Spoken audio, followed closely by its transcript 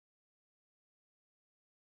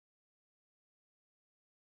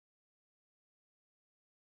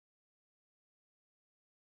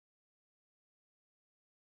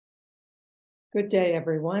Good day,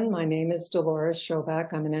 everyone. My name is Dolores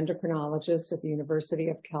Shoback. I'm an endocrinologist at the University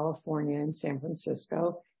of California in San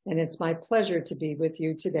Francisco, and it's my pleasure to be with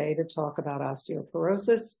you today to talk about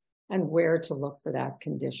osteoporosis and where to look for that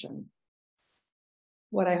condition.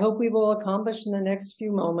 What I hope we will accomplish in the next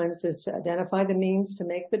few moments is to identify the means to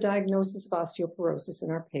make the diagnosis of osteoporosis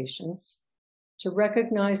in our patients, to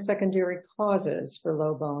recognize secondary causes for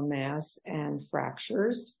low bone mass and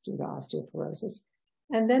fractures due to osteoporosis,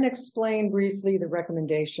 and then explain briefly the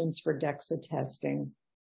recommendations for DEXA testing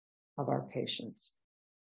of our patients.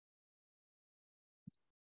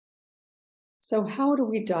 So how do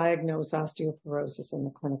we diagnose osteoporosis in the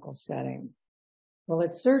clinical setting? Well,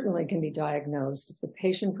 it certainly can be diagnosed if the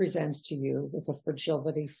patient presents to you with a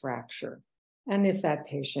fragility fracture, and if that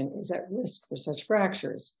patient is at risk for such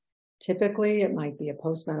fractures. Typically, it might be a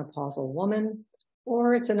postmenopausal woman,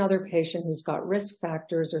 or it's another patient who's got risk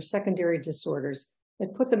factors or secondary disorders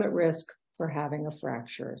that put them at risk for having a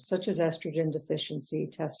fracture, such as estrogen deficiency,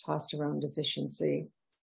 testosterone deficiency,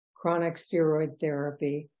 chronic steroid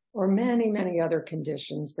therapy, or many, many other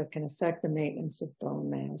conditions that can affect the maintenance of bone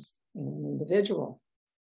mass in an individual.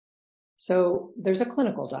 So there's a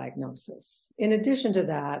clinical diagnosis. In addition to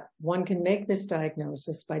that, one can make this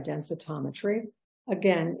diagnosis by densitometry,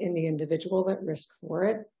 again, in the individual at risk for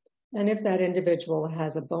it. And if that individual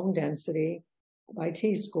has a bone density by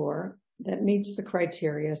T-score that meets the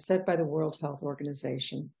criteria set by the World Health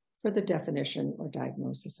Organization for the definition or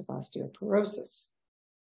diagnosis of osteoporosis.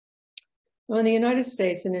 Well, in the United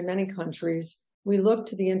States and in many countries, we look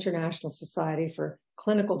to the International Society for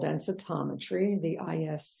Clinical Densitometry, the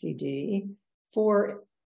ISCD, for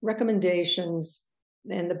recommendations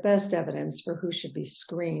and the best evidence for who should be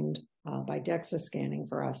screened by DEXA scanning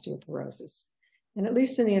for osteoporosis. And at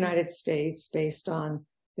least in the United States, based on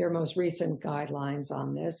their most recent guidelines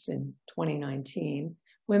on this in 2019,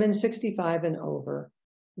 women 65 and over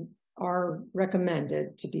are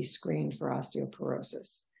recommended to be screened for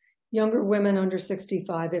osteoporosis. Younger women under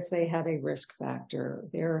 65, if they have a risk factor,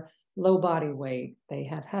 they're low body weight, they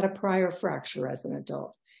have had a prior fracture as an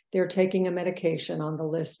adult, they're taking a medication on the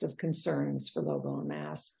list of concerns for low bone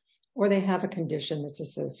mass, or they have a condition that's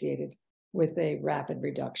associated with a rapid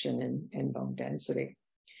reduction in bone density.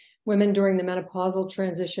 Women during the menopausal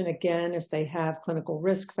transition, again, if they have clinical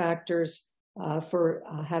risk factors for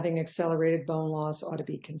having accelerated bone loss, ought to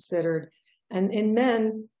be considered. And in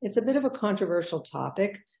men, it's a bit of a controversial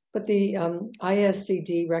topic, but the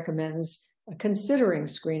ISCD recommends considering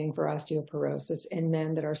screening for osteoporosis in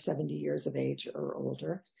men that are 70 years of age or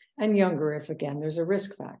older, and younger if, again, there's a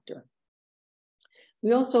risk factor.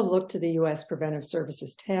 We also look to the U.S. Preventive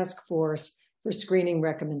Services Task Force for screening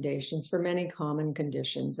recommendations for many common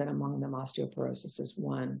conditions, and among them osteoporosis is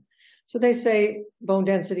one. So they say bone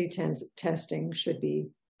density testing should be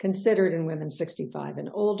considered in women 65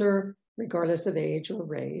 and older, regardless of age or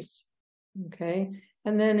race, okay?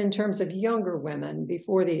 And then in terms of younger women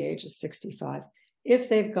before the age of 65, if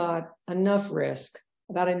they've got enough risk,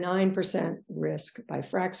 about a 9% risk by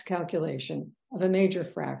Frack's calculation of a major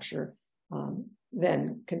fracture,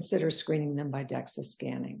 then consider screening them by DEXA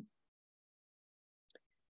scanning.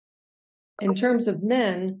 In terms of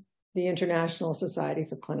men, the International Society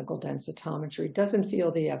for Clinical Densitometry doesn't feel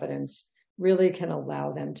the evidence really can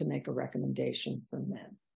allow them to make a recommendation for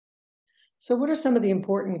men. So what are some of the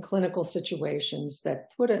important clinical situations that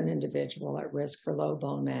put an individual at risk for low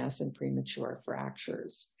bone mass and premature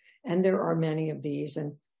fractures? And there are many of these,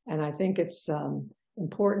 and I think it's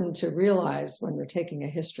important to realize when we're taking a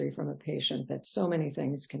history from a patient that so many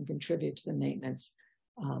things can contribute to the maintenance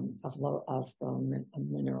of bone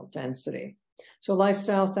mineral density. So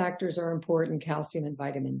lifestyle factors are important: calcium and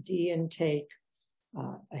vitamin D intake,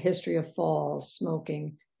 a history of falls,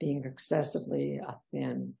 smoking, being excessively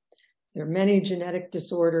thin. There are many genetic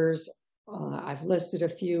disorders. I've listed a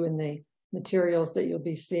few in the materials that you'll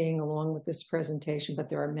be seeing along with this presentation, but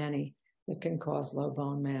there are many that can cause low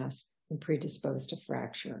bone mass and predispose to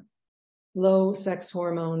fracture. Low sex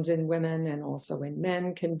hormones in women and also in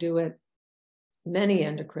men can do it. Many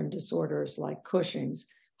endocrine disorders like Cushing's,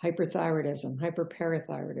 hyperthyroidism,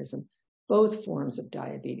 hyperparathyroidism, both forms of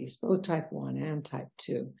diabetes, both type 1 and type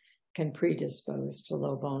 2, can predispose to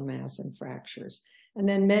low bone mass and fractures. And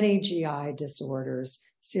then many GI disorders,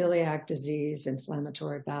 celiac disease,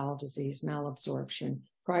 inflammatory bowel disease, malabsorption,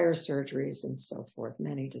 prior surgeries, and so forth,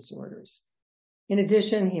 many disorders. In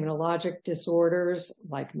addition, hematologic disorders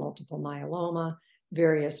like multiple myeloma,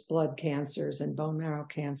 various blood cancers, and bone marrow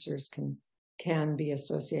cancers can be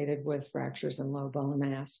associated with fractures and low bone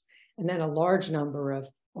mass. And then a large number of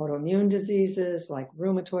autoimmune diseases like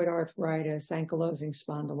rheumatoid arthritis, ankylosing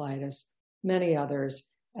spondylitis, many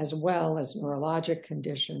others as well as neurologic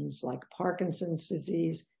conditions like Parkinson's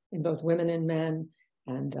disease in both women and men,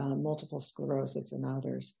 and multiple sclerosis and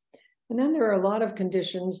others. And then there are a lot of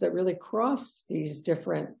conditions that really cross these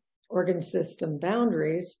different organ system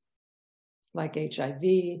boundaries, like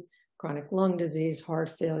HIV, chronic lung disease, heart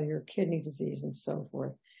failure, kidney disease, and so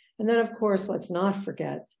forth. And then, of course, let's not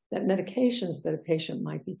forget that medications that a patient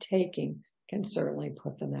might be taking can certainly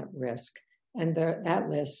put them at risk. And that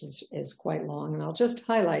list is quite long. And I'll just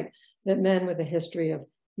highlight that men with a history of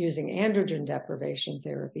using androgen deprivation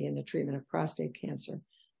therapy in the treatment of prostate cancer,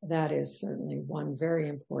 that is certainly one very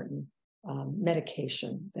important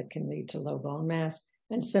medication that can lead to low bone mass.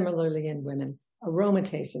 And similarly in women,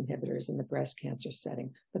 aromatase inhibitors in the breast cancer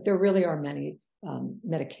setting. But there really are many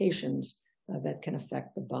medications that can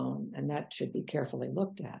affect the bone, and that should be carefully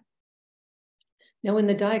looked at. Now, in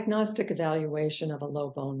the diagnostic evaluation of a low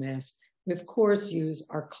bone mass, we of course use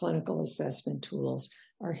our clinical assessment tools,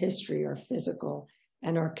 our history, our physical,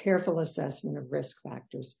 and our careful assessment of risk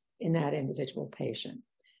factors in that individual patient.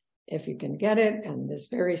 If you can get it, and this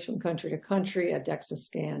varies from country to country, a DEXA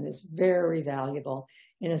scan is very valuable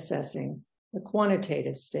in assessing the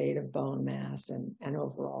quantitative state of bone mass and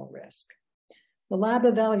overall risk. The lab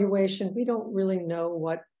evaluation, we don't really know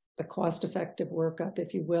what the cost-effective workup,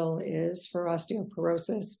 if you will, is for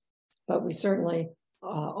osteoporosis, but we certainly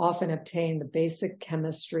often obtain the basic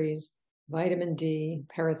chemistries, vitamin D,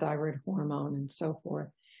 parathyroid hormone, and so forth.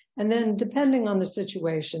 And then depending on the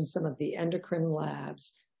situation, some of the endocrine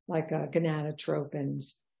labs, like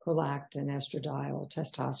gonadotropins, prolactin, estradiol,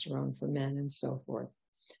 testosterone for men, and so forth.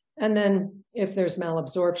 And then if there's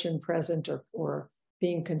malabsorption present or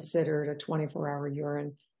being considered, a 24-hour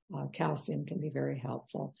urine calcium can be very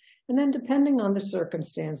helpful. And then depending on the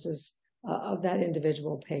circumstances of that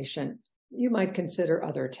individual patient, you might consider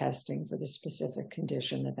other testing for the specific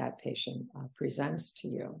condition that that patient presents to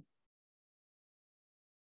you.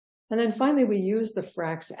 And then finally, we use the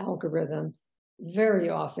FRAX algorithm very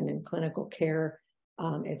often in clinical care.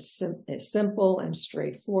 It's simple and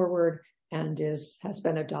straightforward and has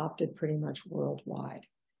been adopted pretty much worldwide.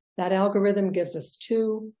 That algorithm gives us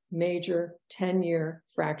two major 10-year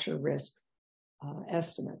fracture risk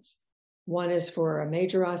estimates. One is for a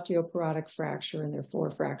major osteoporotic fracture, and there are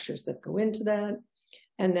 4 fractures that go into that.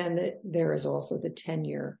 And then there is also the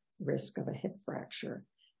 10-year risk of a hip fracture.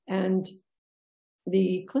 And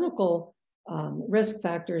the clinical risk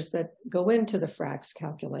factors that go into the FRAX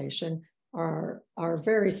calculation are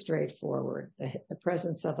very straightforward. The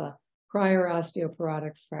presence of a prior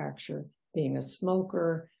osteoporotic fracture, being a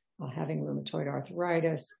smoker, having rheumatoid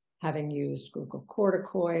arthritis, having used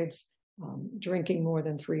glucocorticoids, drinking more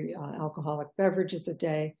than 3 alcoholic beverages a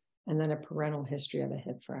day, and then a parental history of a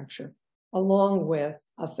hip fracture, along with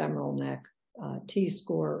a femoral neck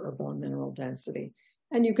T-score or bone mineral density.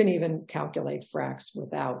 And you can even calculate FRAX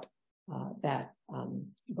without that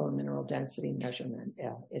bone mineral density measurement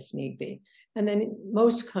if need be. And then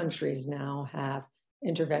most countries now have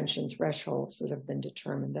intervention thresholds that have been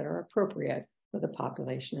determined that are appropriate for the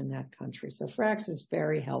population in that country. So FRAX is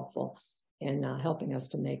very helpful in helping us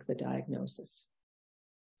to make the diagnosis.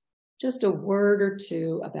 Just a word or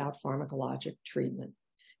two about pharmacologic treatment.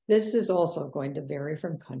 This is also going to vary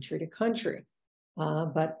from country to country,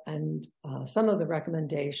 but some of the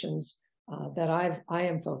recommendations that I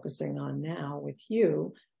am focusing on now with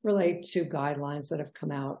you relate to guidelines that have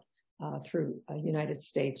come out through United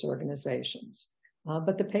States organizations.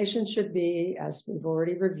 But the patient should be, as we've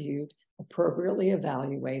already reviewed, appropriately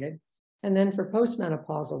evaluated. And then for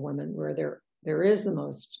postmenopausal women, where there is the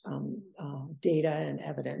most data and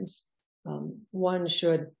evidence, one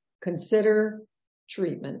should consider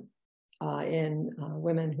treatment in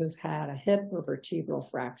women who've had a hip or vertebral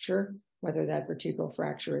fracture, whether that vertebral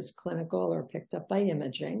fracture is clinical or picked up by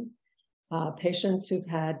imaging. Patients who've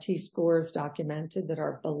had T-scores documented that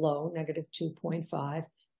are below -2.5,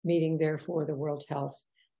 meeting therefore the World Health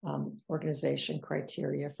Organization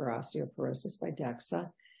criteria for osteoporosis by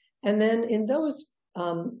DEXA. And then in those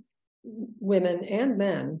women and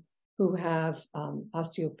men who have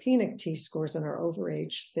osteopenic T-scores and are over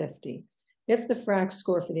age 50, if the FRAX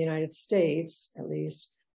score for the United States, at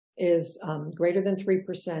least, is greater than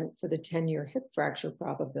 3% for the 10-year hip fracture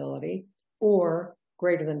probability, or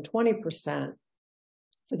greater than 20%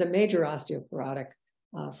 for the major osteoporotic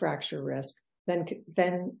fracture risk,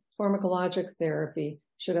 then pharmacologic therapy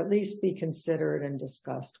should at least be considered and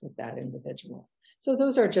discussed with that individual. So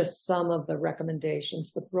those are just some of the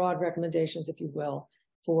recommendations, the broad recommendations, if you will,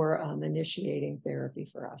 for initiating therapy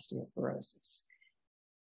for osteoporosis.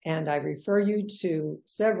 And I refer you to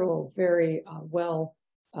several very well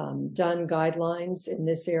done guidelines in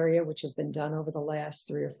this area, which have been done over the last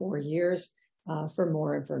 3 or 4 years, for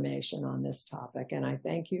more information on this topic. And I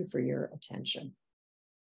thank you for your attention.